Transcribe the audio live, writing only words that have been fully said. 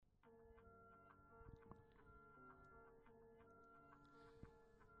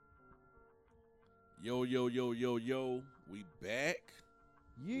Yo, yo, yo, yo, yo. We back.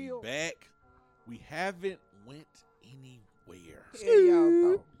 Yeah. We back. We haven't went anywhere. Yeah, y'all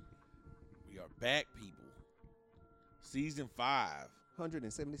thought. We are back, people. Season 5.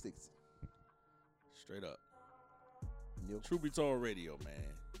 176. Straight up. Yep. True Be Told Radio, man.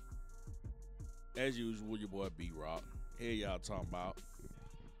 As usual, your boy B-Rock. Here y'all talking about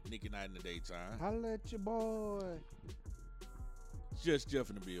Nicky Night in the daytime. Holla at your boy. Just Jeff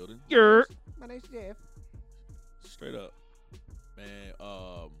in the building. My name's Jeff. Straight up. Man,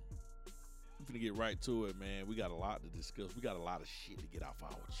 I'm finna get right to it, man. We got a lot to discuss. We got a lot of shit to get off our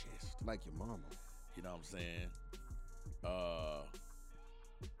chest. Like your mama. You know what I'm saying?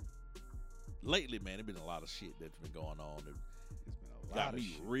 Lately, man, there's been a lot of shit that's been going on. It's been a lot got of me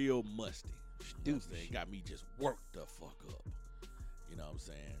shit. real musty. You know what I'm saying? Shit. Got me just worked the fuck up. You know what I'm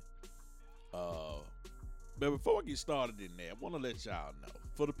saying? But before I get started in there, I want to let y'all know,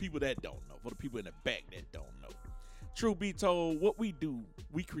 for the people that don't know, for the people in the back that don't know, True Be Told, what we do,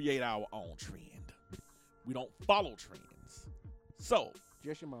 we create our own trend. We don't follow trends. So,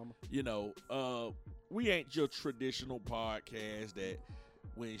 Just your mama. you know, we ain't your traditional podcast that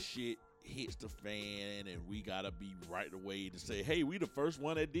when shit hits the fan and we gotta be right away to say, hey, we the first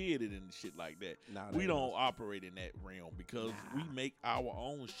one that did it and shit like that. Nah, We that don't was- operate in that realm because we make our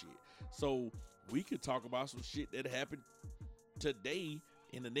own shit. So we could talk about some shit that happened today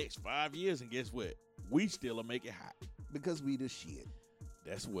in the next 5 years, and guess what? We still'll make it hot. Because we the shit.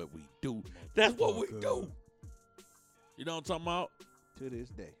 That's what we do. That's what we do. You know what I'm talking about? To this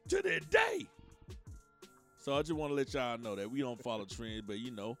day. To this day. So I just want to let y'all know that we don't follow trends, but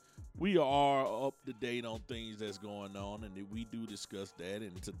you know, we are up to date on things that's going on, and we do discuss that.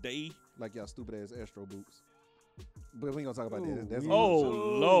 And today, Like y'all stupid ass Astro boots. But we ain't gonna talk about Ooh, that. That's we- oh another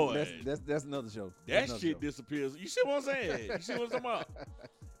show. Lord, That's another show. that That's another shit show. disappears. You see what I'm saying? You see what I'm talking about?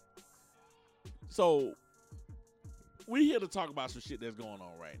 So we here to talk about some shit that's going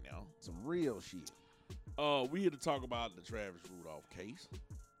on right now. Some real shit. We here to talk about the Travis Rudolph case.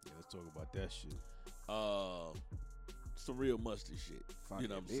 Yeah, let's talk about that shit. Some real musty shit. Fuck You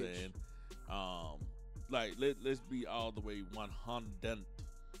know that what I'm bitch. saying? Like let's be all the way 100.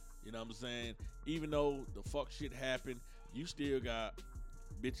 You know what I'm saying? Even though the fuck shit happened, you still got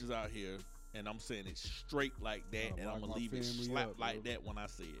bitches out here, and I'm saying it straight like that, Gotta and I'm lock gonna my leave it family slapped up, like bro. that when I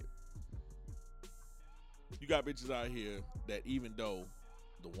say it. You got bitches out here that even though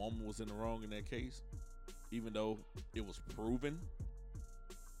the woman was in the wrong in that case, even though it was proven,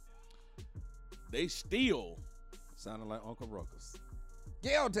 they still Sounding like Uncle Ruckus.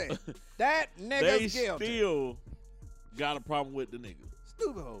 Guilty. That they nigga's guilty. still got a problem with the nigga.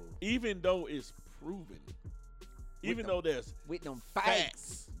 Stupid hole. Even though it's proven. Even them- though there's With them facts.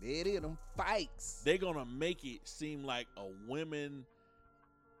 fakes. There it is, them fakes. they're gonna make it seem like a women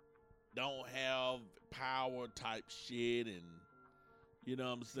don't have power type shit, and you know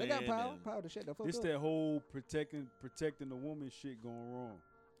what I'm They saying? got power. And Power to shut the fuck It's up. that whole protecting the woman shit going wrong.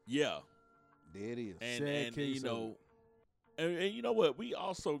 yeah, There it is. and Sad case you of know, and you know what? We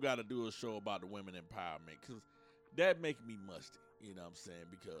also got to do a show about the women empowerment, because that make me musty. You know what I'm saying?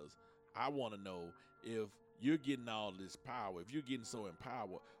 Because I want to know, if you're getting all this power, if you're getting so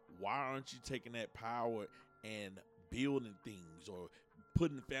empowered, why aren't you taking that power and building things or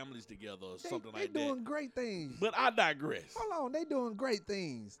putting families together or something like they that? doing great things. But I digress. Hold on, they doing great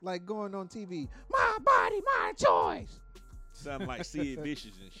things. Like going on TV. My body, my choice. Sounding like Sid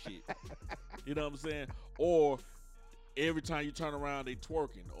Vicious and shit. You know what I'm saying? Or every time you turn around, they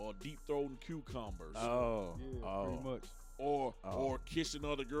twerking or deep throating cucumbers. Oh. Yeah, pretty much. Or kissing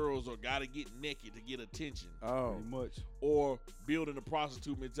other girls, or gotta get naked to get attention, Oh. Pretty much. or building a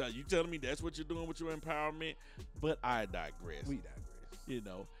prostitute mentality. You telling me that's what you're doing with your empowerment? But I digress. We digress. You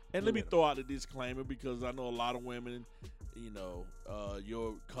know, and We let me let 'em. throw out the disclaimer, because I know a lot of women, you know,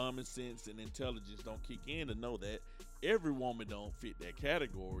 your common sense and intelligence don't kick in to know that every woman don't fit that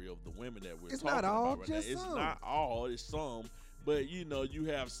category of the women that we're It's talking not all, about right just now. It's some. not all, it's some. But you know, you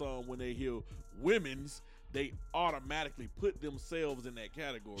have some, when they hear women's, they automatically put themselves in that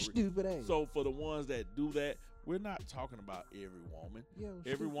category. Stupid ass. So for the ones that do that, we're not talking about every woman. Yo,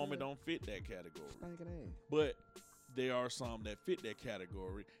 Every stupid woman ass. don't fit that category. Stinking ass. But there are some that fit that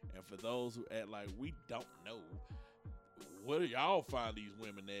category. And for those who act like we don't know, where do y'all find these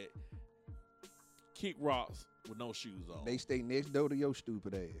women that kick rocks with no shoes on? They stay next door to your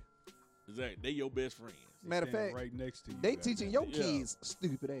stupid ass. Exactly. They your best friends. They Matter of stand fact, right next to you. They goddamn. teaching your Yeah. kids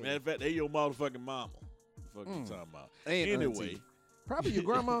stupid ass. Matter of fact, they your motherfucking mama. The fuck you talking about? And Anyway, auntie. Probably your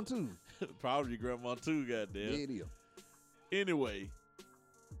grandma too. probably your grandma too, Yeah, goddamn. it is. Anyway,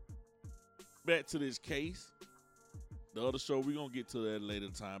 back to this case. the other show, we're going to get to that later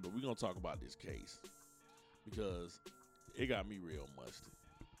time, but we're going to talk about this case because it got me real musty.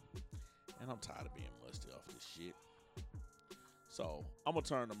 And I'm tired of being musty off this shit. So I'm going to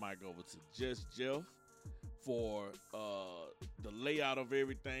turn the mic over to Just Jeff for the layout of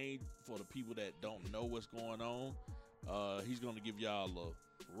everything for the people that don't know what's going on. He's going to give y'all a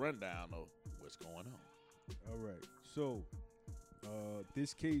rundown of what's going on. All right. So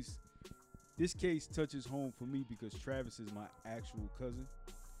this case touches home for me because Travis is my actual cousin,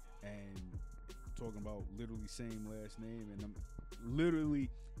 and talking about literally same last name, and I'm literally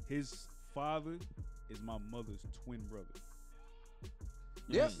his father is my mother's twin brother.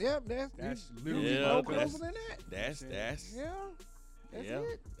 Yep. That's literally no my closer cousin. than that. That's That's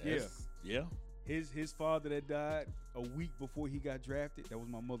it. His father that died a week before he got drafted, that was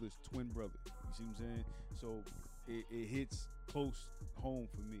my mother's twin brother. You see what I'm saying? So it hits close home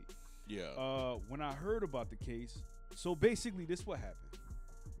for me. Yeah. When I heard about the case, so basically this what happened.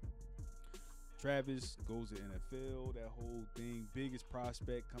 Travis goes to NFL, that whole thing, biggest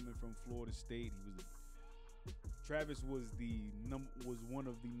prospect coming from Florida State. Travis was one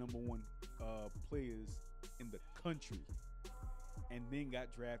of the number one players in the country, and then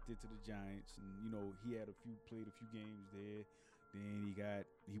got drafted to the Giants. And he played a few games there. Then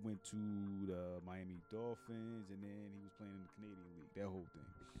he went to the Miami Dolphins, and then he was playing in the Canadian League. That whole thing.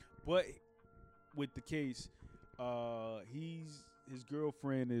 But with the case, his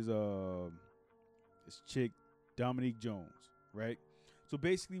girlfriend is this chick Dominique Jones, right? So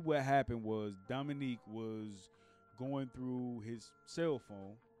basically, what happened was Dominique was going through his cell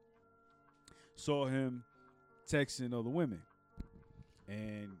phone, saw him texting other women,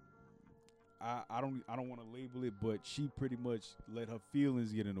 and I don't want to label it, but she pretty much let her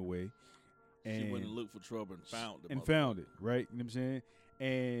feelings get in the way. And she went and looked for trouble and found it, right? You know what I'm saying?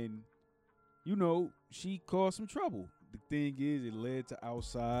 And she caused some trouble. The thing is, it led to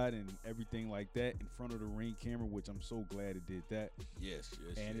outside and everything like that in front of the Ring camera, which I'm so glad it did that. Yes.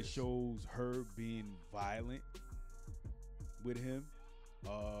 And it shows her being violent with him.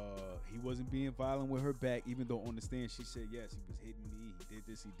 He wasn't being violent with her back, even though on the stand she said, yes, he was hitting me, he did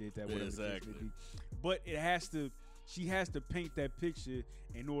this, he did that, whatever the case may be. But she has to paint that picture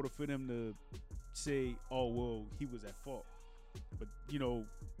in order for them to say, oh, well, he was at fault. But,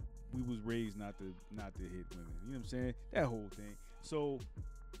 we was raised not to hit women. You know what I'm saying? That whole thing. So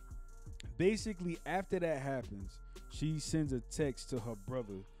basically, after that happens, she sends a text to her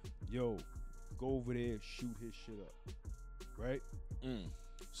brother, yo, go over there, shoot his shit up. Right?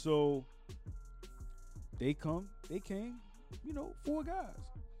 So they came, 4 guys.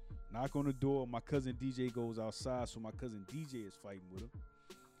 Knock on the door. My cousin DJ goes outside, so my cousin DJ is fighting with him.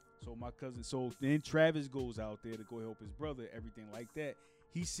 So then Travis goes out there to go help his brother, everything like that.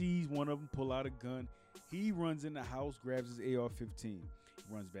 He sees one of them pull out a gun. He runs in the house, grabs his AR-15. He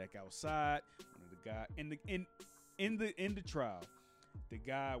runs back outside. One of the guy in the trial, the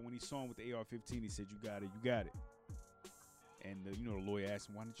guy, when he saw him with the AR-15, he said, "You got it." And the lawyer asked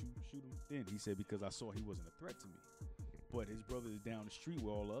him, "Why didn't you shoot him then?" He said, "Because I saw he wasn't a threat to me." But his brother is down the street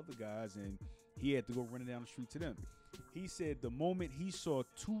with all the other guys, and he had to go running down the street to them. He said the moment he saw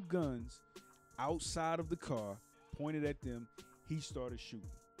 2 guns outside of the car pointed at them, he started shooting.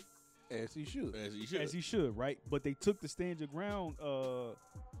 As he should, right? But they took the stand your ground.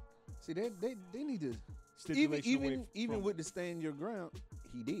 See, they need to even with the stand your ground,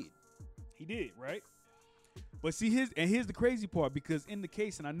 he did, right? But see, here's the crazy part, because in the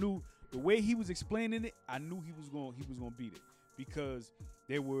case, and I knew the way he was explaining it, I knew he was going to beat it, because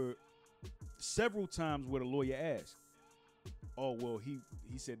there were several times where the lawyer asked, "Oh, well, he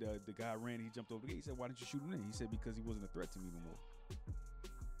said the guy ran, he jumped over the gate." He said, "Why didn't you shoot him then?" He said, "Because he wasn't a threat to me no more."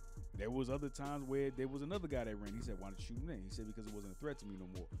 There was other times where there was another guy that ran. He said, "Why didn't you shoot him then?" He said, "Because it wasn't a threat to me no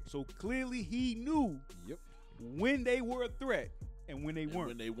more." So clearly he knew when they were a threat and when they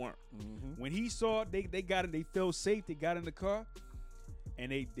weren't. Mm-hmm. When he saw they got it, they felt safe, they got in the car,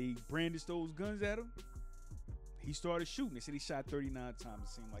 and they brandished those guns at him, he started shooting. They said he shot 39 times. It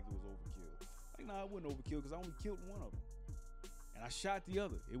seemed like it was overkill. Like, nah, it wasn't overkill because I only killed one of them. And I shot the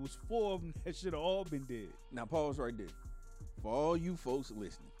other. It was 4 of them that should have all been dead. Now pause right there. For all you folks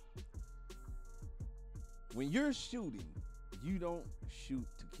listening, when you're shooting, you don't shoot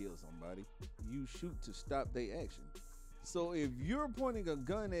to kill somebody. You shoot to stop their action. So if you're pointing a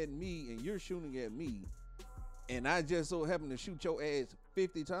gun at me and you're shooting at me, and I just so happen to shoot your ass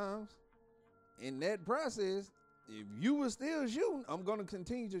 50 times, in that process, if you were still shooting, I'm going to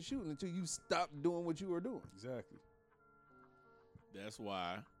continue to shoot until you stop doing what you were doing. Exactly. That's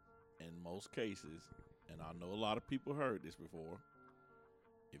why, in most cases, and I know a lot of people heard this before,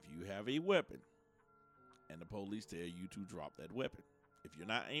 if you have a weapon and the police tell you to drop that weapon. If you're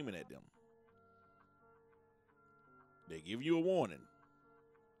not aiming at them, they give you a warning.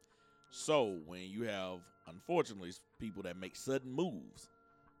 So when you have, unfortunately, people that make sudden moves.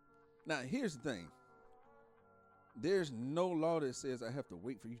 Now, here's the thing. There's no law that says I have to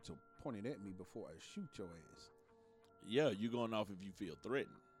wait for you to point it at me before I shoot your ass. Yeah, you're going off if you feel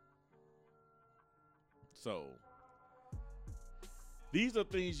threatened. So these are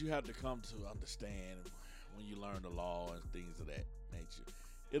things you have to come to understand when you learn the law and things of that nature.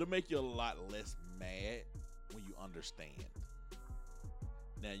 It'll make you a lot less mad when you understand.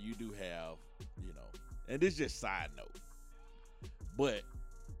 Now, you do have, and this is just side note, but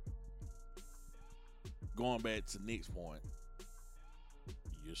going back to Nick's point,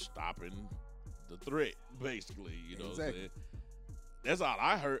 you're stopping the threat, basically. You know what I'm saying? That's all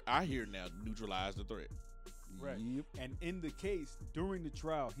I hear now, neutralize the threat. Right. Yep. And in the case, during the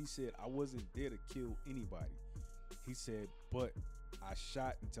trial, he said, I wasn't there to kill anybody. He said, but I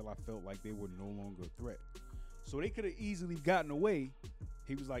shot until I felt like they were no longer a threat. So they could have easily gotten away.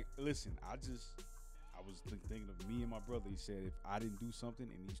 He was like, listen, I was thinking of me and my brother. He said, if I didn't do something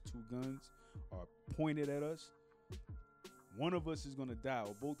and these two guns are pointed at us, one of us is going to die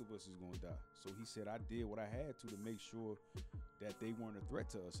or both of us is going to die. So he said, I did what I had to make sure that they weren't a threat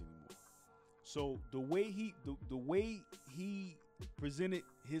to us anymore. So the way he presented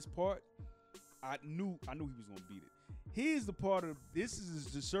his part, I knew he was going to beat it. Here's the part of this is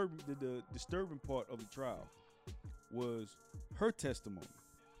the disturbing part of the trial was her testimony.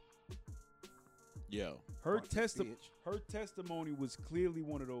 Yeah. Her testimony was clearly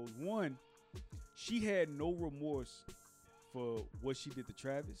one of those. One, she had no remorse for what she did to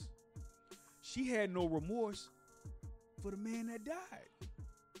Travis. She had no remorse for the man that died.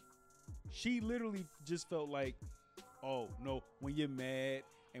 She literally just felt like, oh, no, when you're mad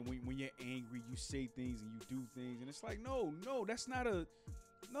and when you're angry, you say things and you do things. And it's like, no, that's not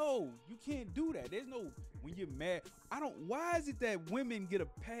no, you can't do that. There's no, when you're mad. Why is it that women get a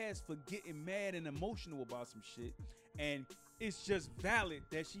pass for getting mad and emotional about some shit? And it's just valid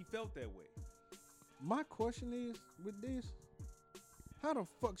that she felt that way. My question is, with this, how the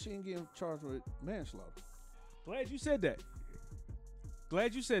fuck she ain't getting charged with manslaughter? Glad you said that.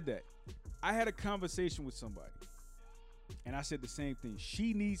 I had a conversation with somebody, and I said the same thing.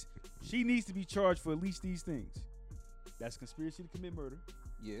 She needs to be charged for at least these things. That's conspiracy to commit murder.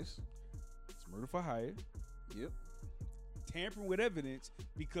 Yes. It's murder for hire. Yep. Tampering with evidence,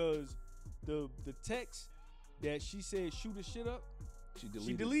 because the text that she said shoot his shit up, she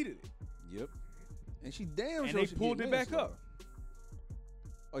deleted it. Yep. And she damn and sure they she pulled it back up.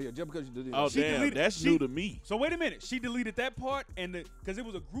 Oh yeah, just because you deleted it. Oh damn, that's new to me. So wait a minute. She deleted that part because it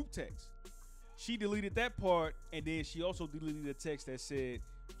was a group text. She deleted that part, and then she also deleted a text that said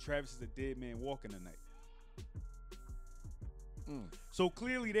Travis is a dead man walking tonight. So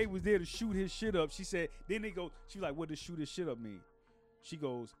clearly they was there to shoot his shit up. She said, then they go, she was like, what does shoot his shit up mean? She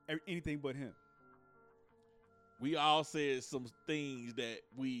goes, anything but him. We all said some things that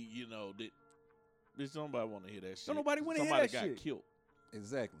we, that bitch, nobody want to hear that shit. Don't nobody want to hear that shit. Somebody got killed.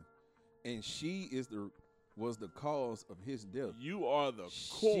 Exactly. And she was the cause of his death. You are the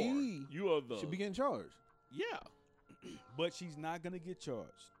core. Should be getting charged. Yeah. But she's not going to get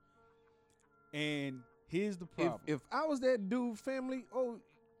charged. And here's the problem. If I was that dude family,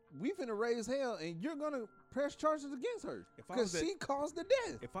 we finna raise hell and you're going to press charges against her because she caused the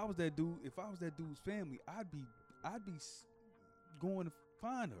death. If I was that dude's family, I'd be going to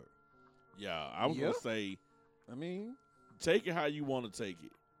find her. Yeah, I was going to say, take it how you want to take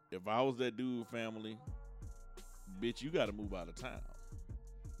it. If I was that dude family, bitch, you got to move out of town.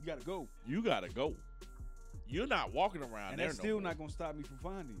 You got to go. You got to go. You're not walking around and there that's still not going to stop me from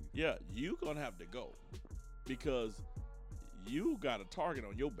finding you. Yeah, you going to have to go because you got a target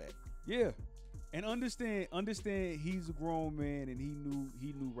on your back. Yeah. And understand he's a grown man and he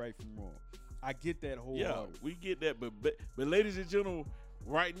knew right from wrong. I get that wholeheartedly. Yeah, we get that. But ladies and gentlemen,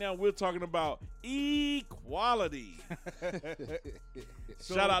 right now we're talking about equality.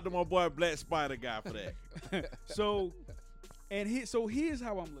 Shout out to my boy Black Spider guy for that. So here's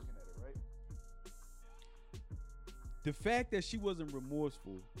how I'm looking at it, right? The fact that she wasn't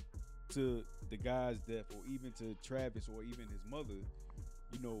remorseful to the guy's death or even to Travis or even his mother,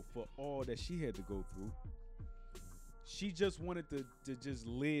 for all that she had to go through. She just wanted to just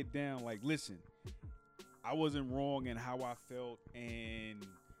lay it down like, listen, I wasn't wrong in how I felt and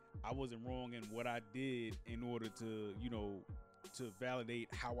I wasn't wrong in what I did in order to, to validate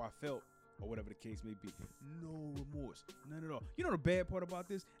how I felt or whatever the case may be. No remorse, none at all. You know the bad part about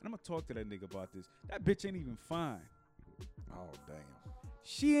this? And I'm going to talk to that nigga about this. That bitch ain't even fine. Oh, damn.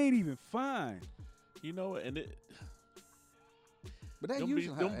 She ain't even fine. You know, and it. But that Them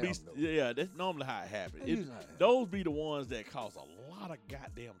usually how it happens, though. yeah, that's normally how it happens. That usually how it happens. Those be the ones that cause a lot of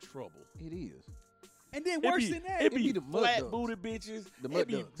goddamn trouble. It is. And then worse than that, it be the mud flat ducks. booty bitches. The mud It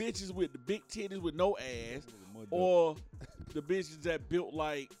be ducks. bitches with the big titties with no ass, Mud duck. or the bitches that built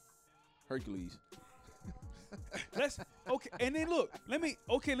like. Hercules. let's okay. And then look, let me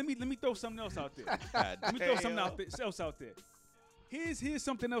throw something else out there. Let me throw something else out there. Here's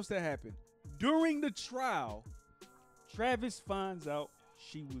something else that happened during the trial. Travis finds out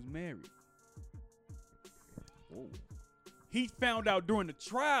she was married. Whoa. He found out during the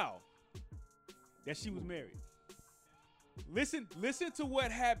trial that she was married. Listen to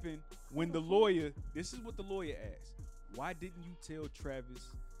what happened when the lawyer. This is what the lawyer asked. Why didn't you tell Travis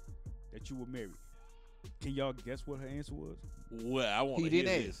that you were married? Can y'all guess what her answer was? Well, I want He to hear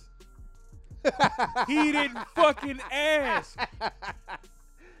didn't this. He didn't fucking ask.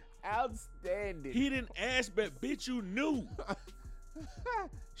 Outstanding. He didn't ask, but bitch, you knew.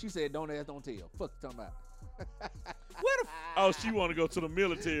 She said, "Don't ask, don't tell." Fuck you talking about. Where the Oh, she want to go to the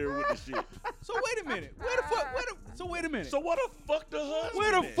military with the shit. So wait a minute. Where the fuck? So wait a minute. So what the fuck the husband?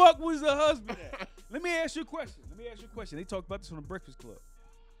 Where the at? fuck was the husband at? Let me ask you a question. They talked about this on the Breakfast Club.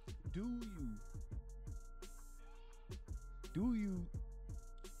 Do you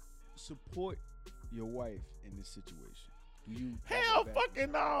support your wife in this situation? Do you Hell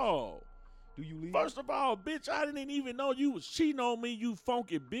fucking no. Do you leave? First of all, bitch, I didn't even know you was cheating on me, you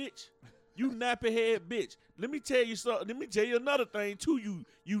funky bitch. You nappy head bitch. Let me tell you something. Let me tell you another thing too,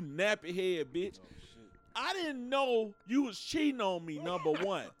 you nappy head bitch. Oh, shit. I didn't know you was cheating on me, number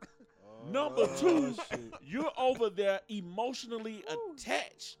one. Number two, you're over there emotionally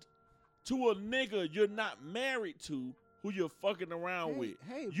attached to a nigga you're not married to who you're fucking around with.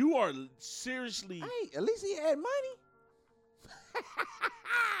 Hey, You are seriously... hey, at least he had money.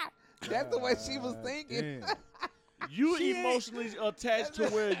 That's the way she was thinking. Damn. You She ain't- emotionally attached to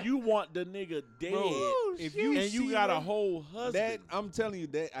where you want the nigga dead, if you and you see got her- a whole husband. That I'm telling you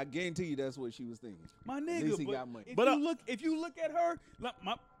that I guarantee you that's what she was thinking. My At nigga, least he but got money. if you look at her,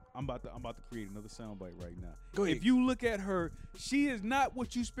 I'm about to create another soundbite right now. Go ahead. If you look at her, she is not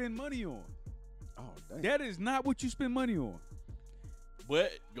what you spend money on. Oh, damn. That is not what you spend money on.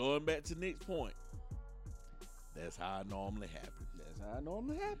 But going back to Nick's point, that's how it normally happens. That's how it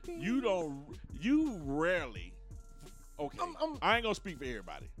normally happens. You rarely. Okay, I ain't gonna speak for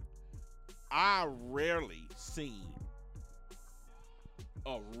everybody. I rarely seen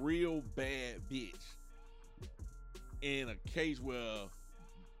a real bad bitch in a case where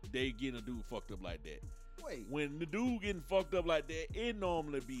they getting a dude fucked up like that. Wait. When the dude getting fucked up like that, it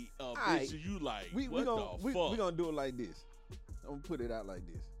normally be a Alright. bitch that you like. We What gonna the fuck? we gonna do it like this. I'm gonna put it out like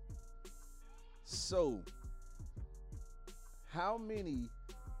this. So, how many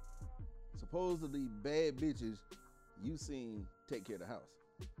supposedly bad bitches you seen take care of the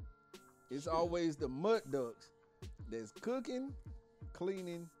house? It's always the mud ducks that's cooking,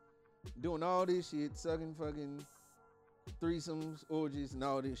 cleaning, doing all this shit, sucking fucking threesomes, orgies, and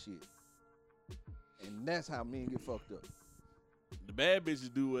all this shit. And that's how men get fucked up. The bad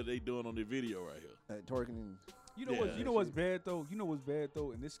bitches do what they doing on their video right here. Twerking and You know Yeah, what? You know that what's bad though. You know what's bad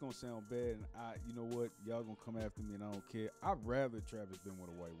though, and this is gonna sound bad. And you know what? Y'all gonna come after me, and I don't care. I'd rather Travis been with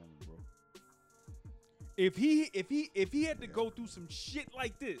a white woman, bro. If he had to go through some shit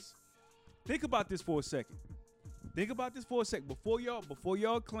like this, think about this for a second. Before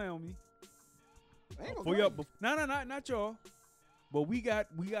y'all clown me. I ain't gonna Before lie. y'all, not y'all. But we got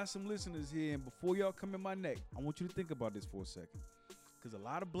some listeners here, and before y'all come in my neck, I want you to think about this for a second, because a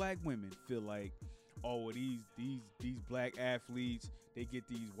lot of black women feel like, oh, well, these black athletes, they get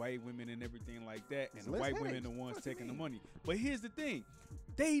these white women and everything like that, and the Let's white have women it. the ones What you taking the mean? money. But here's the thing,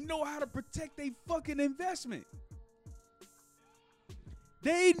 they know how to protect their fucking investment.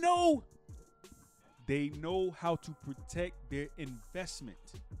 They know how to protect their investment.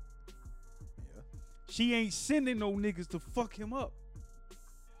 Yeah, She ain't sending no niggas to fuck him up.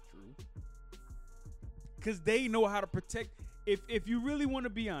 true. Cause they know how to protect. If you really want to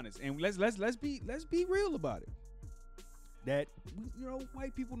be honest, and let's be real about it, that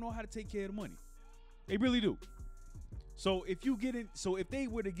white people know how to take care of the money. They really do. So if they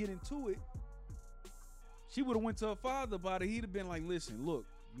were to get into it, she would have went to her father about it. He'd have been like, listen, look,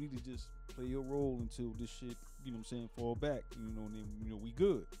 you need to just play your role until this shit, you know what I'm saying, fall back. And then we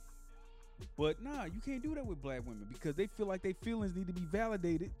good. But nah, you can't do that with black women because they feel like their feelings need to be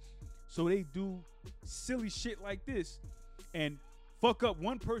validated. So they do silly shit like this and fuck up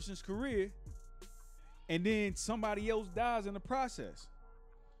one person's career, and then somebody else dies in the process.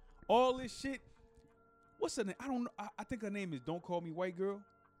 All this shit. What's her name? I don't know. I think her name is Don't Call Me White Girl.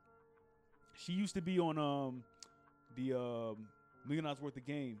 She used to be on the $1 Million Worth of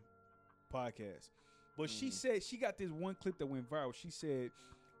Game podcast. But she said she got this one clip that went viral. She said,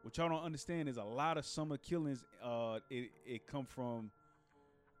 what y'all don't understand is a lot of summer killings it come from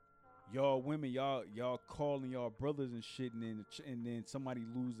y'all women, y'all calling y'all brothers and shit, and then somebody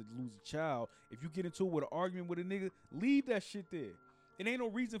lose a child. If you get into it with an argument with a nigga, leave that shit there. It ain't no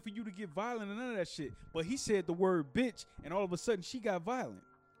reason for you to get violent and none of that shit. But he said the word bitch, and all of a sudden she got violent.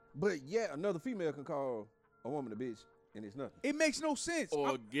 But yeah, another female can call a woman a bitch, and it's nothing. It makes no sense.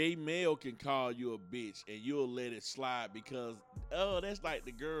 Or a gay male can call you a bitch, and you'll let it slide because, that's like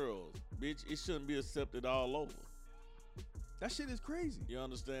the girls. Bitch, it shouldn't be accepted all over. That shit is crazy. You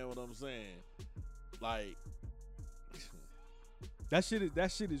understand what I'm saying? Like, that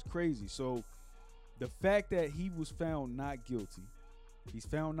shit is crazy. So the fact that he was found not guilty, he's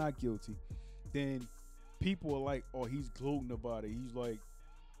found not guilty, then people are like, oh, he's gloating about it. He's like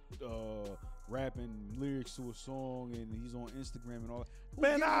rapping lyrics to a song, and he's on Instagram and all that.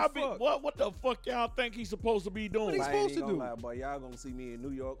 Man, what the fuck y'all think he's supposed to be doing? What he supposed to do? Lie, boy, y'all gonna see me in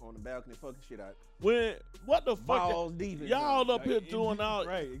New York on the balcony fucking shit out. What the fuck? Balls deep. Y'all up here doing all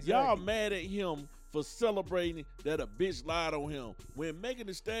right? Exactly. Y'all mad at him for celebrating that a bitch lied on him when Megan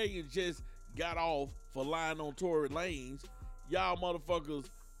Thee Stallion just got off for lying on Tory Lanez. Y'all motherfuckers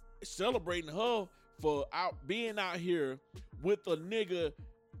celebrating her for being out here with a nigga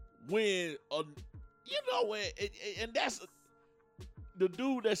when and that's the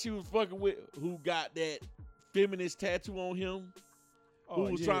dude that she was fucking with who got that feminist tattoo on him, who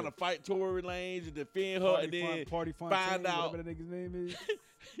was trying to fight Tory Lanez and defend her, and then find out whatever that nigga's name is.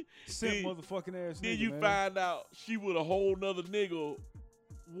 Simp motherfucking ass nigga. Then you find out she with a whole nother nigga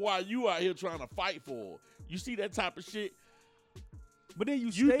while you out here trying to fight for her. You see that type of shit? But then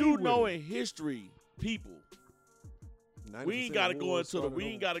you do know in history, people. We ain't gotta go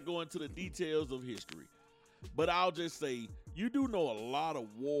into the details of history. But I'll just say, you do know a lot of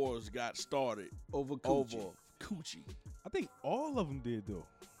wars got started over coochie. I think all of them did though.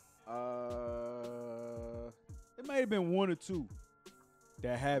 It might have been one or two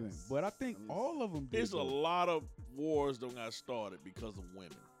that haven't, but I think all of them did. There's a lot of wars that got started because of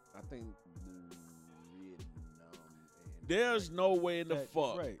women. I think there's no way in the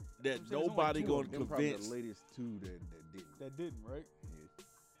fuck that nobody gonna convince. Probably the latest two that didn't, right? Yeah.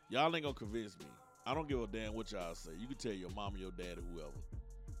 Y'all ain't gonna convince me. I don't give a damn what y'all say. You can tell your mama, your dad, or whoever.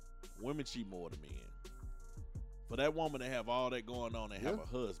 Women cheat more than men. For that woman to have all that going on and have a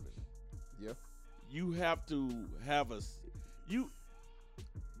husband, you have to have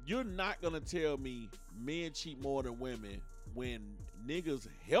you're not gonna tell me men cheat more than women when niggas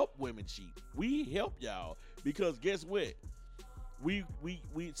help women cheat. We help y'all because guess what? We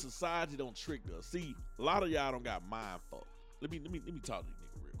society don't trick us. See, a lot of y'all don't got mind fucked. Let me talk to this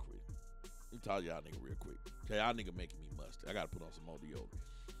nigga real quick. Let me talk to y'all nigga real quick. Okay, y'all nigga making me musty. I gotta put on some more deodorant.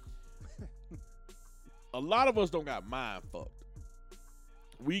 A lot of us don't got mind fucked.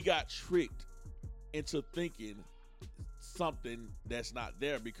 We got tricked into thinking something that's not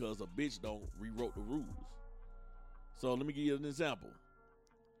there because a bitch don't rewrote the rules. So let me give you an example.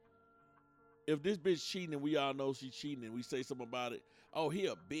 If this bitch cheating and we all know she's cheating and we say something about it, oh, he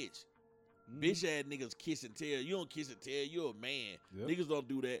a bitch. Bitch ass niggas kiss and tell. You don't kiss and tell. You're a man. Yep. Niggas don't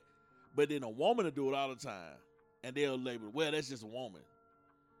do that. But then a woman will do it all the time. And they'll label it, well, that's just a woman.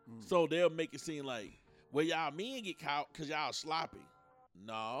 So they'll make it seem like, well, y'all men get caught because y'all sloppy.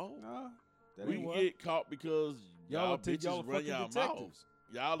 No. We get caught because y'all bitches run y'all mouth.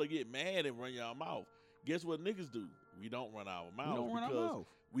 Y'all will get mad and run y'all mouth. Guess what niggas do? We don't run our mouth because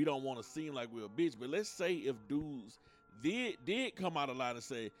we don't want to seem like we're a bitch. But let's say if dudes did come out of line and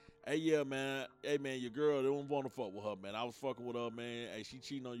say, hey man, your girl, they don't want to fuck with her, man. I was fucking with her, man. Hey, she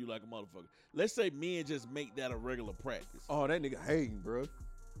cheating on you like a motherfucker. Let's say men just make that a regular practice. Oh, that nigga hating, bro.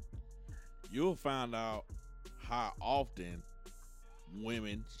 You'll find out how often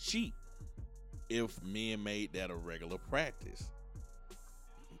women cheat if men made that a regular practice.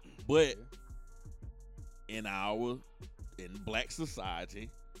 But in black society,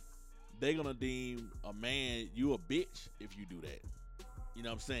 they're gonna deem a man you a bitch if you do that. You know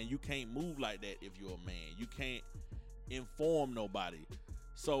what I'm saying? You can't move like that if you're a man. You can't inform nobody.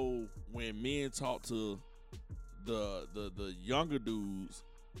 So when men talk to the younger dudes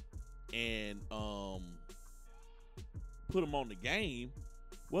and put them on the game,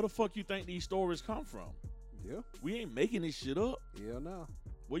 where the fuck you think these stories come from? Yeah. We ain't making this shit up. Hell no.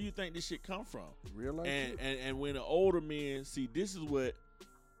 Where you think this shit come from? Real life. And when the older men see, this is what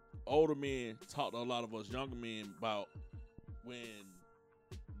older men talk to a lot of us younger men about when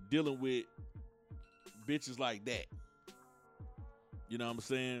dealing with bitches like that. You know what I'm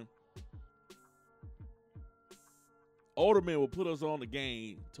saying? older men will put us on the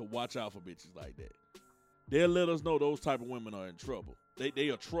game to watch out for bitches like that. They'll let us know those type of women are in trouble. They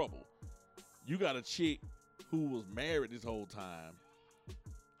are trouble. You got a chick who was married this whole time.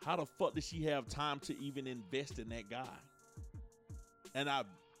 How the fuck did she have time to even invest in that guy? And I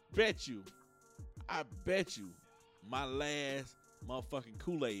bet you, my last motherfucking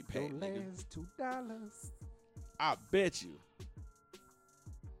Kool-Aid pack, Your last $2. I bet you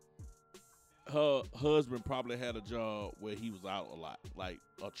her husband probably had a job where he was out a lot, like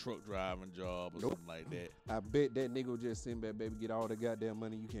a truck driving job or something like that. I bet that nigga will just send back, baby, get all the goddamn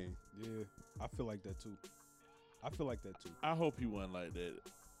money you can. Yeah, I feel like that too. I hope he wasn't like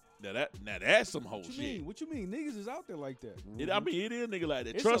that. Now that's some whole What you shit. mean? What you mean? Niggas is out there like that. I mean, it is nigga like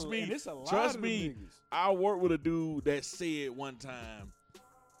that. It's Trust a- me. and it's a lot Trust of them me. niggas. I worked with a dude that said one time,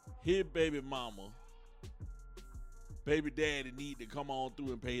 his baby mama, baby daddy need to come on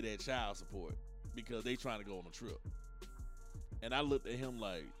through and pay that child support because they trying to go on a trip. And I looked at him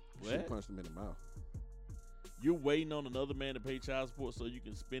like, She what? punched him in the mouth. You're waiting on another man to pay child support so you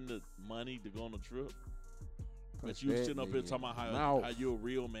can spend the money to go on a trip? But Punched you that sitting up here nigga talking about in the how mouth. you're a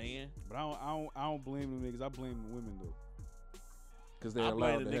real man? But I don't blame them niggas. I blame the women though. Because they're I blame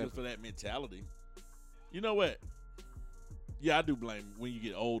allowed the to niggas have. for that mentality. You know what? Yeah, I do blame when you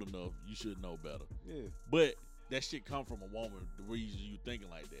get old enough, you should know better. Yeah. But that shit come from a woman, the reason you thinking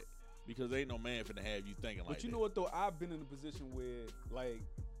like that. Because ain't no man finna have you thinking like that. But you know what though? I've been in a position where like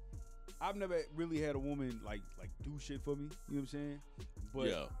I've never really had a woman like do shit for me. You know what I'm saying? But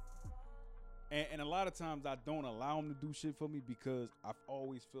yeah. And a lot of times I don't allow them to do shit for me because I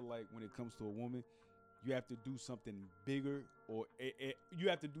always feel like when it comes to a woman, you have to do something bigger or you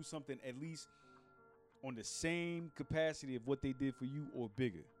have to do something at least on the same capacity of what they did for you or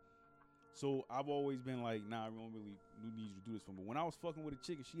bigger. So I've always been like, nah, I don't really need you to do this for me. When I was fucking with a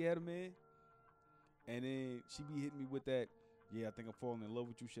chick and she had a man, and then she be hitting me with that, yeah, I think I'm falling in love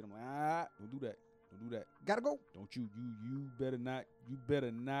with you shit. I'm like, don't do that. Don't do that. Gotta go. Don't you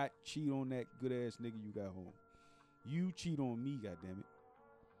better not cheat on that good ass nigga you got home. You cheat on me, goddammit.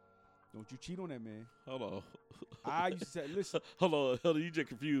 Don't you cheat on that man. Hold on. I used to say, listen. Hold on, you just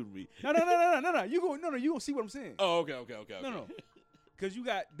confused me. No. You gonna see what I'm saying. Oh, okay. No. Cause you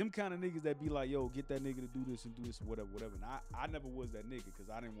got them kind of niggas that be like, yo, get that nigga to do this and whatever. And I never was that nigga because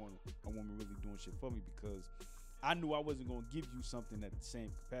I didn't want a woman really doing shit for me because I knew I wasn't gonna give you something at the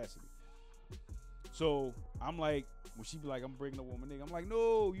same capacity. So I'm like, when she be like, I'm breaking up with my nigga, I'm like,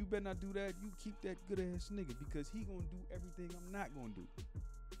 no, you better not do that. You keep that good ass nigga because he gonna do everything I'm not gonna do.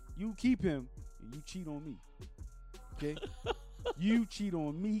 You keep him and you cheat on me. Okay? You cheat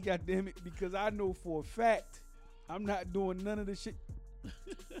on me, goddammit, because I know for a fact I'm not doing none of the shit.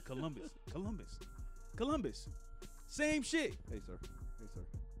 Columbus. Same shit. Hey, sir.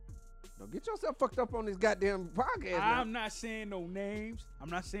 Don't get yourself fucked up on this goddamn podcast now. I'm not saying no names. I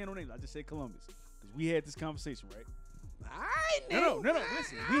just said Columbus. Because we had this conversation, right? I No.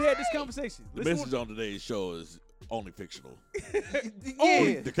 Listen, we had this conversation. The message on today's show is only fictional.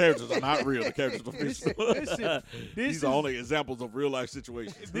 Yeah. The characters are not real. The characters are fictional. Listen, These are only examples of real life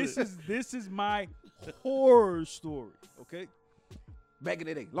situations. This is my horror story, okay? Back in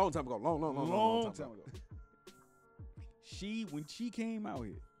the day. Long time ago. Long time ago. When she came out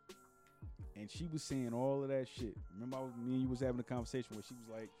here and she was saying all of that shit. Remember me and you was having a conversation where she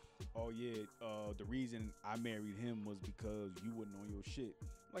was like, oh yeah, the reason I married him was because you wasn't on your shit.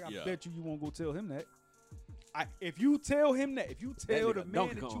 Like, I bet you won't go tell him that. If you tell him that, if you tell the man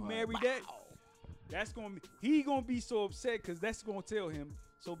that you married that's he gonna be so upset because that's gonna tell him,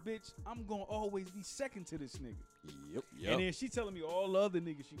 so bitch, I'm gonna always be second to this nigga. Yep. And then she telling me all the other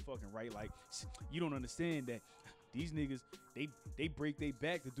niggas she fucking right. Like, you don't understand that these niggas, they break their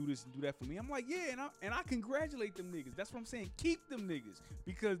back to do this and do that for me. I'm like, yeah, and I congratulate them niggas. That's what I'm saying. Keep them niggas.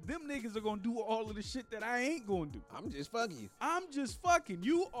 Because them niggas are gonna do all of the shit that I ain't gonna do. I'm just fucking you. I'm just fucking.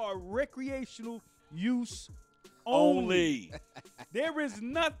 You are recreational use only. There is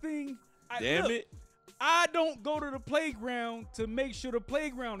nothing. Damn it. I don't go to the playground to make sure the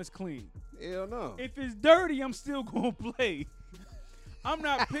playground is clean. Hell no. If it's dirty, I'm still gonna play. I'm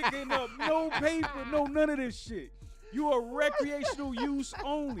not picking up no paper, none of this shit. You are recreational use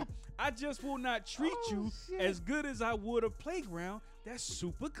only. I just will not treat you as good as I would a playground that's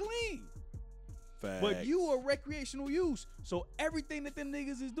super clean. Facts. But you are recreational use. So everything that them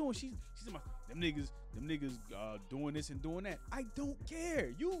niggas is doing, she's like, them niggas doing this and doing that. I don't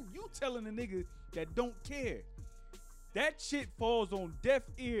care. You telling a nigga that don't care. That shit falls on deaf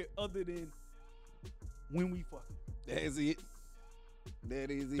ear other than when we fucking. That's it.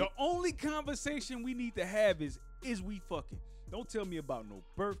 That is it. The only conversation we need to have is we fucking. Don't tell me about no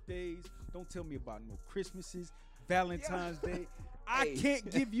birthdays. Don't tell me about no Christmases, Valentine's Day. I Hey.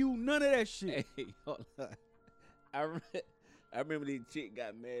 can't give you none of that shit. Hey, hold on. I remember this chick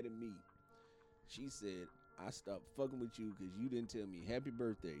got mad at me. She said, I stopped fucking with you because you didn't tell me happy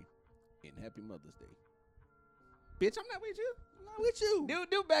birthday and happy Mother's Day. Bitch, I'm not with you. I'm not with you.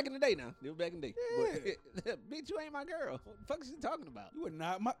 Do back in the day now. Do back in the day. But, bitch, you ain't my girl. What the fuck is she talking about? You are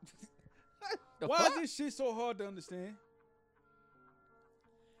not my. The Why fuck? is this shit so hard to understand?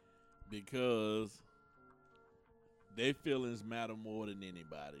 Because their feelings matter more than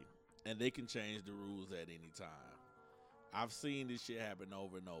anybody, and they can change the rules at any time. I've seen this shit happen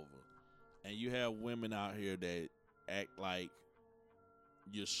over and over, and you have women out here that act like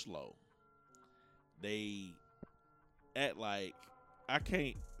you're slow. They act like I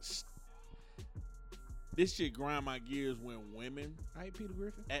can't. This shit grind my gears when women I ain't Peter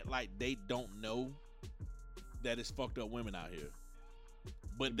Griffin. act like they don't know that it's fucked up women out here.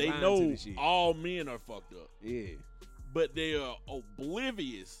 But They they blind to know the shit. all men are fucked up. Yeah. But they are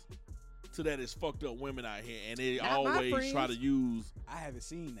oblivious to that it's fucked up women out here. And they Not my always try to friends. use, I haven't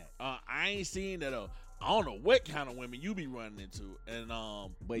seen that. I ain't seen that. I don't know what kind of women you be running into. And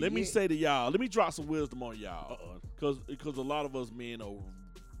But let me yeah. say to y'all, let me drop some wisdom on y'all. Uh-oh. Because a lot of us men are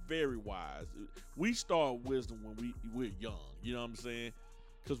very wise. We start wisdom when we're young. You know what I'm saying?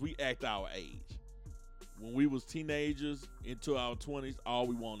 Because we act our age. When we was teenagers into our 20s, all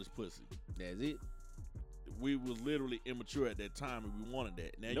we want is pussy. That's it. We was literally immature at that time, and we wanted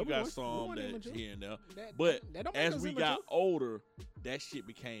that. Now No, you we got weren't. We some weren't that immature. here and there, That but don't make as us we immature. got older, that shit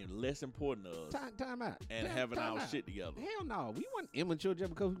became less important to us Time out. and Time- having time our out. shit together. Hell no, we weren't immature just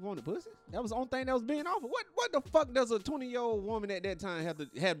because we wanted pussy. That was the only thing that was being offered. What the fuck does a 20-year-old woman at that time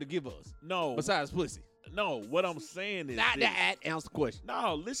have to give us No, besides pussy? no. What I'm saying is, Not this. that answer the question.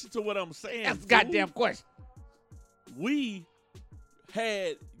 No, listen to what I'm saying. That's the fool. goddamn question. We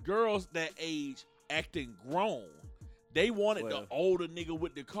had girls that age acting grown. They wanted Well. the older nigga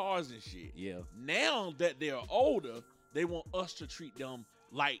with the cars and shit. Yeah. Now that they're older, they want us to treat them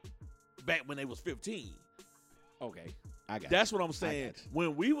like back when they was 15. Okay. I got That's what I'm saying. got you.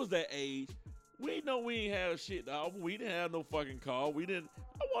 When we was that age, we know we ain't have shit, dog. We didn't have no fucking car. I wanted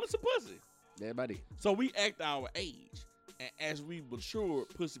some pussy. you. Everybody. So we act our age. And as we matured,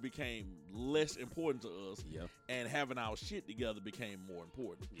 pussy became less important to us. Yeah. And having our shit together became more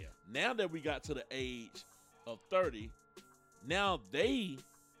important. Yeah. Now that we got to the age of 30, now they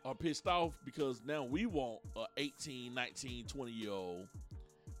are pissed off because now we want a 18, 19, 20-year-old.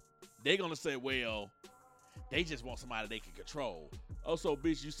 They're going to say, well, they just want somebody they can control. Oh, so,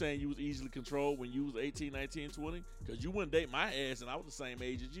 bitch, you saying you was easily controlled when you was 18, 19, 20? Because you wouldn't date my ass and I was the same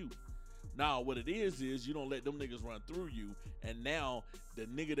age as you. Now, what it is you don't let them niggas run through you. And now, the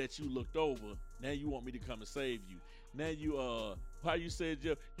nigga that you looked over, now you want me to come and save you. Now you, how you said,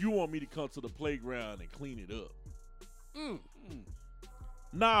 Jeff, you want me to come to the playground and clean it up.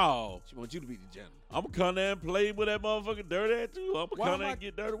 No. She wants you to be the gentleman. I'm going to come there and play with that motherfucking dirty ass too. I'm going Why to come am there I- and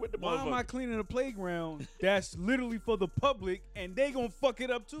get dirty with the Why am I motherfucker. cleaning a playground that's literally for the public and they gonna fuck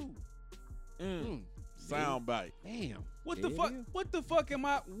it up too? Sound bite. Damn. What the Yeah, fuck? it is. What the fuck am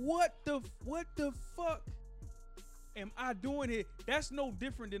I? What the fuck am I doing here? That's no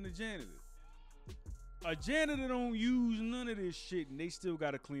different than a janitor. A janitor don't use none of this shit and they still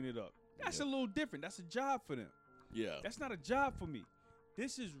gotta clean it up. That's a little different. That's a job for them. Yeah. That's not a job for me.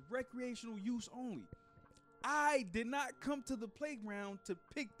 This is recreational use only. I did not come to the playground to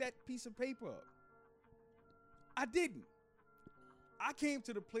pick that piece of paper up. I didn't. I came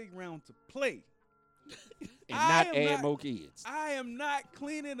to the playground to play. And I not am add not- more kids. I am not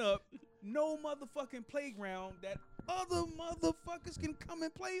cleaning up no motherfucking playground that other motherfuckers can come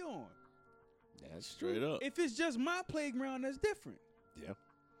and play on. That's Straight up. If it's just my playground, that's different. Yeah.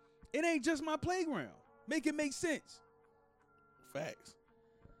 It ain't just my playground. Make it make sense. Facts.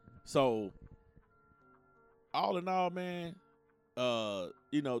 So, all in all, man,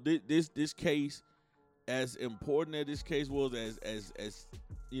 this case, as important as this case was, as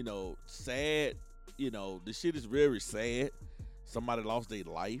sad, the shit is very sad. Somebody lost their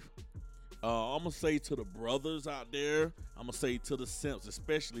life. I'm gonna say to the brothers out there, I'm gonna say to the simps,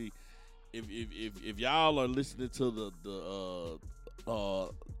 especially if y'all are listening to the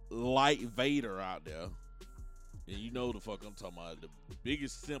Light Vader out there. And you know the fuck I'm talking about. The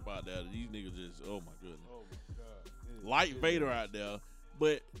biggest simp out there. These niggas just, oh my goodness. Oh my God. Light Vader out there.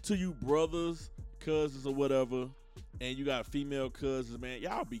 But to you brothers, cousins or whatever, and you got female cousins, man,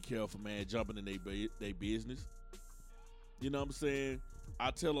 y'all be careful, man, jumping in they business. You know what I'm saying?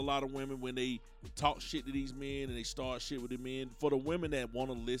 I tell a lot of women when they talk shit to these men and they start shit with the men, for the women that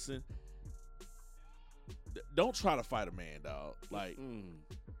want to listen, don't try to fight a man, dog. Like,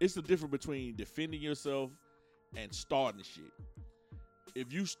 it's the difference between defending yourself and starting shit.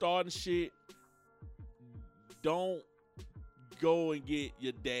 If you starting shit, don't go and get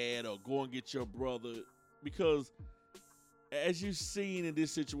your dad or go and get your brother, because as you've seen in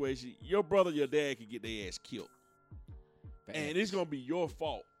this situation, your brother, your dad can get their ass killed. And it's going to be your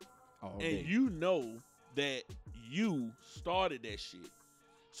fault. And you know that you started that shit.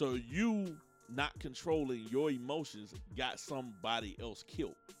 So you not controlling your emotions got somebody else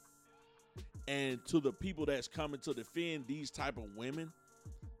killed. And to the people that's coming to defend these type of women,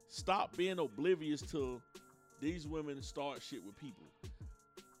 stop being oblivious to these women start shit with people.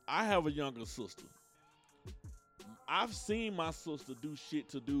 I have a younger sister. I've seen my sister do shit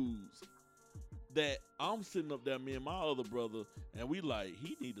to dudes that I'm sitting up there, me and my other brother, and we like,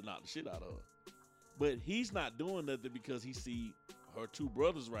 he need to knock the shit out of her. But he's not doing nothing because he see her two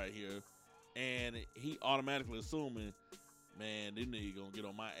brothers right here, and he automatically assuming, man, this nigga gonna get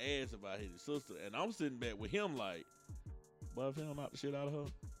on my ass if I hit his sister. And I'm sitting back with him like, but if he don't knock the shit out of her,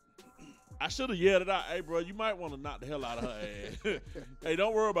 I should have yelled it out. Hey, bro, you might want to knock the hell out of her ass. Hey,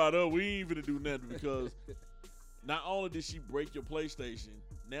 don't worry about her. We ain't finna do nothing, because not only did she break your PlayStation,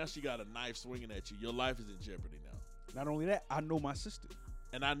 now she got a knife swinging at you. Your life is in jeopardy now. Not only that, I know my sister.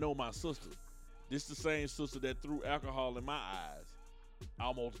 And I know my sister. This the same sister that threw alcohol in my eyes,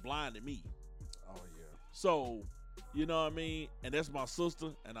 almost blinded me. Oh, yeah. So, you know what I mean? And that's my sister,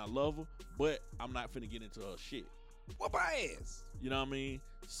 and I love her, but I'm not finna get into her shit. Whoop my ass. You know what I mean?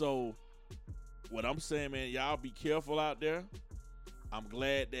 So, what I'm saying, man, y'all be careful out there. I'm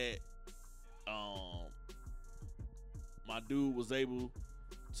glad that my dude was able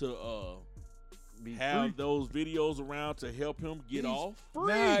to have free. those videos around to help him get off.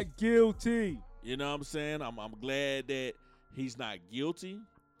 Free. Not guilty. You know what I'm saying? I'm glad that he's not guilty.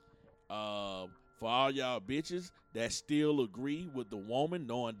 For all y'all bitches that still agree with the woman,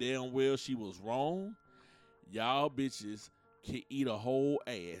 knowing damn well she was wrong, y'all bitches can eat a whole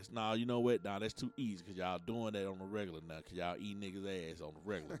ass. Nah, you know what? Nah, that's too easy, because y'all doing that on the regular now, because y'all eat niggas' ass on the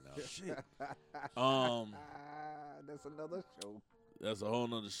regular now. Shit. That's another show. That's a whole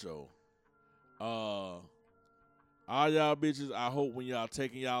nother show. All y'all bitches, I hope when y'all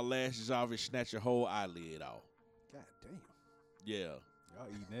taking y'all lashes off, it snatch your whole eyelid off. God damn. Yeah. Y'all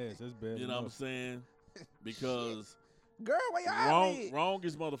eating ass. That's bad. You know what I'm saying? Because Girl, where your eyelid? wrong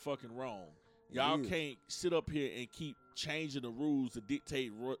is motherfucking wrong. Y'all It is. can't sit up here and keep changing the rules to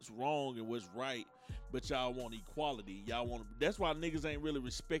dictate what's wrong and what's right, but y'all want equality. Y'all want. That's why niggas ain't really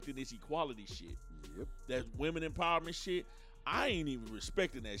respecting this equality shit. Yep. That women empowerment shit. I ain't even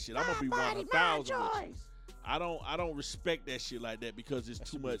respecting that shit. I'm gonna be 1,000 with you. I don't respect that shit like that, because it's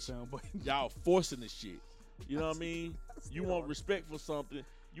too much. Y'all forcing the shit. You know what I mean? You want respect for something,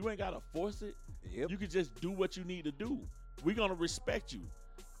 you ain't gotta force it. Yep. You can just do what you need to do. We're gonna respect you.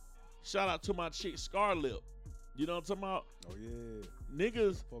 Shout out to my chick Scarlip. You know what I'm talking about? Oh yeah.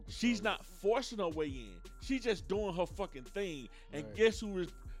 Niggas, Fuck with she's Scarlett. not forcing her way in. She's just doing her fucking thing. And Right. guess who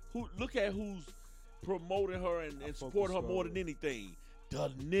look at who's promoting her and fuck supporting her with more than Scarlett. anything. The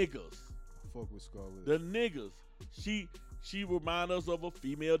niggas. Fuck with Scarlett. The niggas. She remind us of a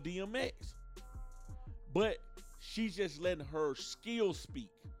female DMX. But she's just letting her skills speak.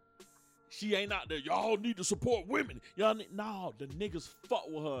 She ain't out there, y'all need to support women. No, the niggas fuck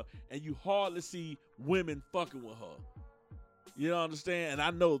with her, and you hardly see women fucking with her. You know what I'm understand? And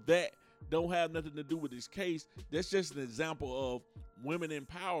I know that don't have nothing to do with this case. That's just an example of women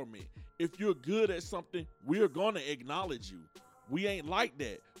empowerment. If you're good at something, we're gonna acknowledge you. We ain't like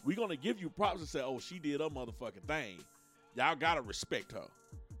that. We're gonna give you props and say, oh, she did her motherfucking thing. Y'all gotta respect her.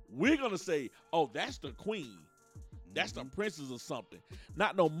 We're gonna say, oh, that's the queen. That's the princess or something.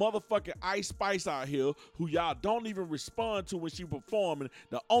 Not no motherfucking Ice Spice out here who y'all don't even respond to when she performing.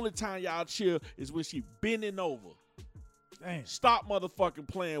 The only time y'all chill is when she bending over. Damn. Stop motherfucking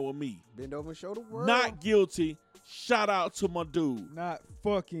playing with me. Bend over and show the world. Not guilty. Shout out to my dude. Not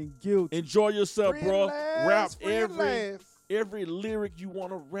fucking guilty. Enjoy yourself, bro. Rap Relax. every lyric you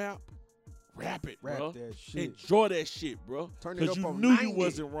want to rap. Rap it, Rap bro. that shit. Enjoy that shit, bro. Turn it Because up you on knew 90. you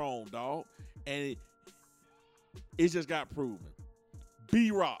wasn't wrong, dog. And it just got proven.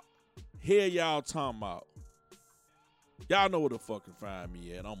 B-Rock. Here y'all talking about. Y'all know where to fucking find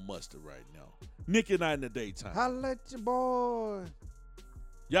me at. I'm mustard right now. Nick and Night in the daytime. Holla at your boy.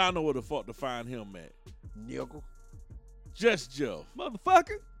 Y'all know where the fuck to find him at. Nickel. Just Jeff.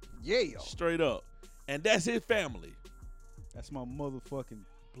 Motherfucker. Yeah. Straight up. And that's his family. That's my motherfucking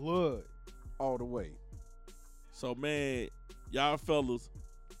blood. All the way. So, man, y'all fellas,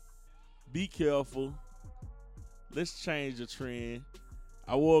 be careful. Let's change the trend.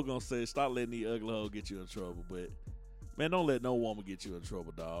 I was going to say, stop letting the ugly hoe get you in trouble. But, man, don't let no woman get you in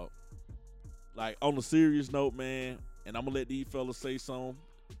trouble, dog. like on a serious note, man, and I'm gonna let these fellas say something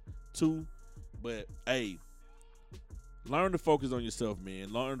too. But hey, learn to focus on yourself,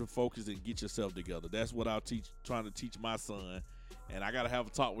 man. Learn to focus and get yourself together. That's what I'll trying to teach my son. And I gotta have a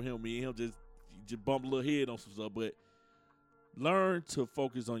talk with him. Me and him just bump a little head on some stuff. But learn to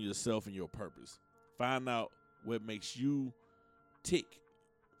focus on yourself and your purpose. Find out what makes you tick.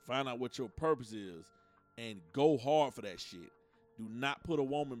 Find out what your purpose is and go hard for that shit. Do not put a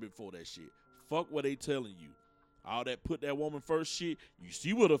woman before that shit. Fuck what they telling you. All that put that woman first shit. You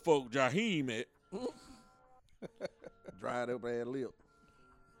see where the fuck Jaheim at. Dried up that lip.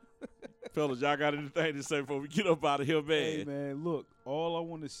 Fellas, y'all got anything to say before we get up out of here, man? Hey, man, look, all I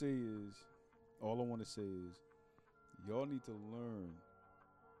want to say is, y'all need to learn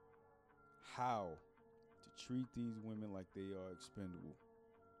how to treat these women like they are expendable,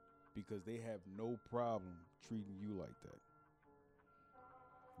 because they have no problem treating you like that.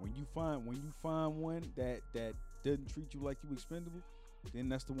 When you find one that doesn't treat you like you expendable, then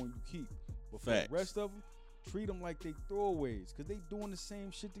that's the one you keep. But for Facts. the rest of them, treat them like they throwaways, because they doing the same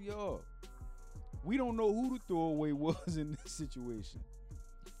shit to y'all. We don't know who the throwaway was in this situation.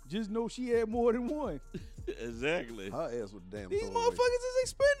 Just know she had more than one. Exactly. Her ass was damn. These throwaway. motherfuckers is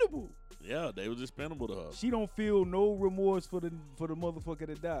expendable. Yeah, they was expendable to her. She don't feel no remorse for the motherfucker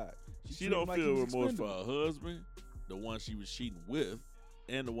that died. She treat him don't like he feel was remorse for expendable. her husband, the one she was cheating with,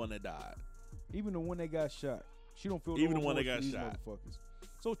 and the one that died. Even the one that got shot. She don't feel Even no the one that remorse for got these shot. motherfuckers.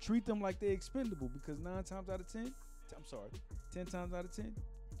 So treat them like they're expendable, because 10 times out of 10,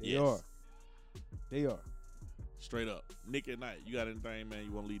 they Yes. are. They are. Straight up. Nick at Night, you got anything, man,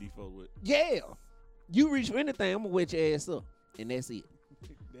 you want to leave these folks with? Yeah. You reach for anything, I'm going to wet your ass up. And that's it.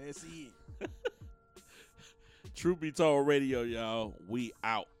 That's it. Truth Be Told Radio, y'all. We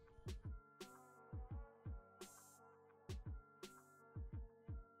out.